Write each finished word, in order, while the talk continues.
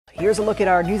Here's a look at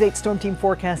our News 8 Storm Team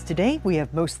forecast today. We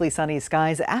have mostly sunny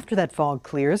skies after that fog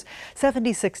clears.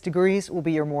 76 degrees will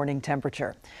be your morning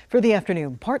temperature. For the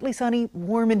afternoon, partly sunny,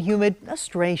 warm and humid. A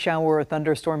stray shower or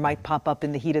thunderstorm might pop up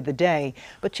in the heat of the day,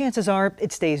 but chances are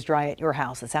it stays dry at your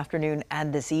house this afternoon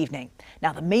and this evening.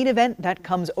 Now, the main event that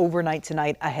comes overnight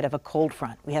tonight ahead of a cold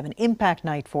front. We have an impact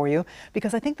night for you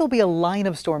because I think there'll be a line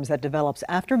of storms that develops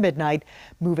after midnight,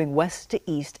 moving west to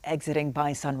east, exiting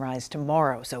by sunrise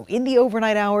tomorrow. So in the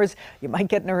overnight hours, you might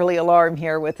get an early alarm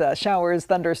here with showers,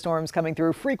 thunderstorms coming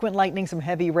through, frequent lightning, some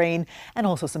heavy rain, and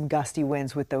also some gusty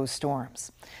winds with those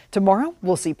storms. Tomorrow,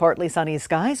 we'll see partly sunny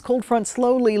skies, cold front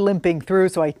slowly limping through,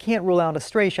 so I can't rule out a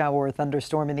stray shower or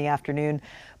thunderstorm in the afternoon.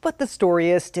 But the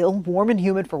story is still warm and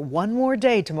humid for one more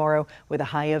day tomorrow with a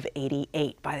high of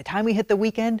 88. By the time we hit the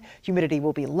weekend, humidity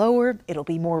will be lower, it'll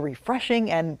be more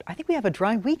refreshing, and I think we have a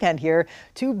dry weekend here.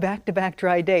 2 back-to-back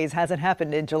dry days. Hasn't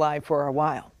happened in July for a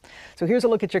while. So here's a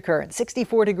look at your current.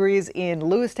 64 degrees in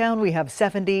Lewistown. We have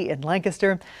 70 in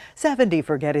Lancaster, 70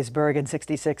 for Gettysburg, and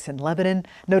 66 in Lebanon.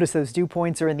 Notice those dew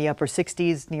points are in the upper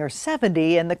 60s near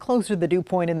 70, and the closer the dew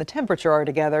point and the temperature are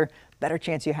together, better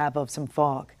chance you have of some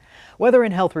fog. Weather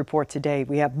and health report today.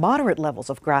 We have moderate levels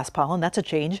of grass pollen. That's a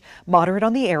change. Moderate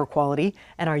on the air quality.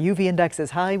 And our UV index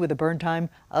is high with a burn time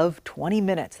of 20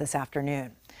 minutes this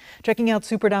afternoon. Checking out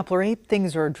Super Doppler 8,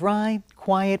 things are dry,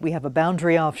 quiet. We have a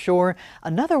boundary offshore,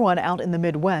 another one out in the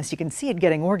Midwest. You can see it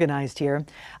getting organized here.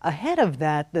 Ahead of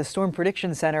that, the Storm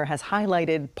Prediction Center has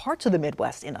highlighted parts of the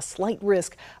Midwest in a slight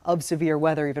risk of severe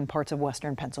weather, even parts of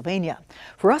western Pennsylvania.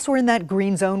 For us, we're in that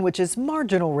green zone, which is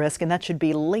marginal risk, and that should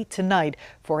be late tonight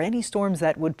for any storms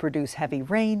that would produce heavy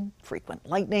rain, frequent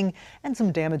lightning, and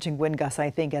some damaging wind gusts,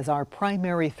 I think, as our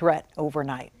primary threat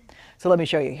overnight. So let me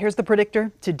show you. Here's the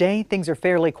predictor. Today, things are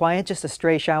fairly quiet, just a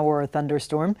stray shower or a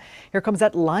thunderstorm. Here comes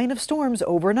that line of storms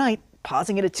overnight.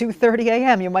 Pausing it at 2:30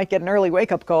 a.m. You might get an early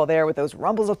wake-up call there with those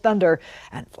rumbles of thunder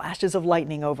and flashes of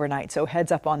lightning overnight, so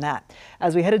heads up on that.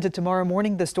 As we head into tomorrow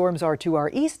morning, the storms are to our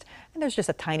east, and there's just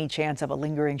a tiny chance of a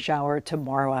lingering shower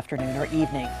tomorrow afternoon or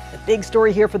evening. The big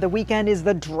story here for the weekend is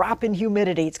the drop in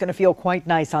humidity. It's going to feel quite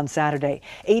nice on Saturday.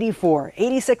 84,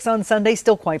 86 on Sunday,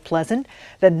 still quite pleasant.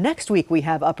 Then next week we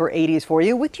have upper 80s for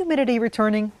you with humidity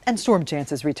returning and storm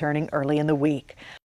chances returning early in the week.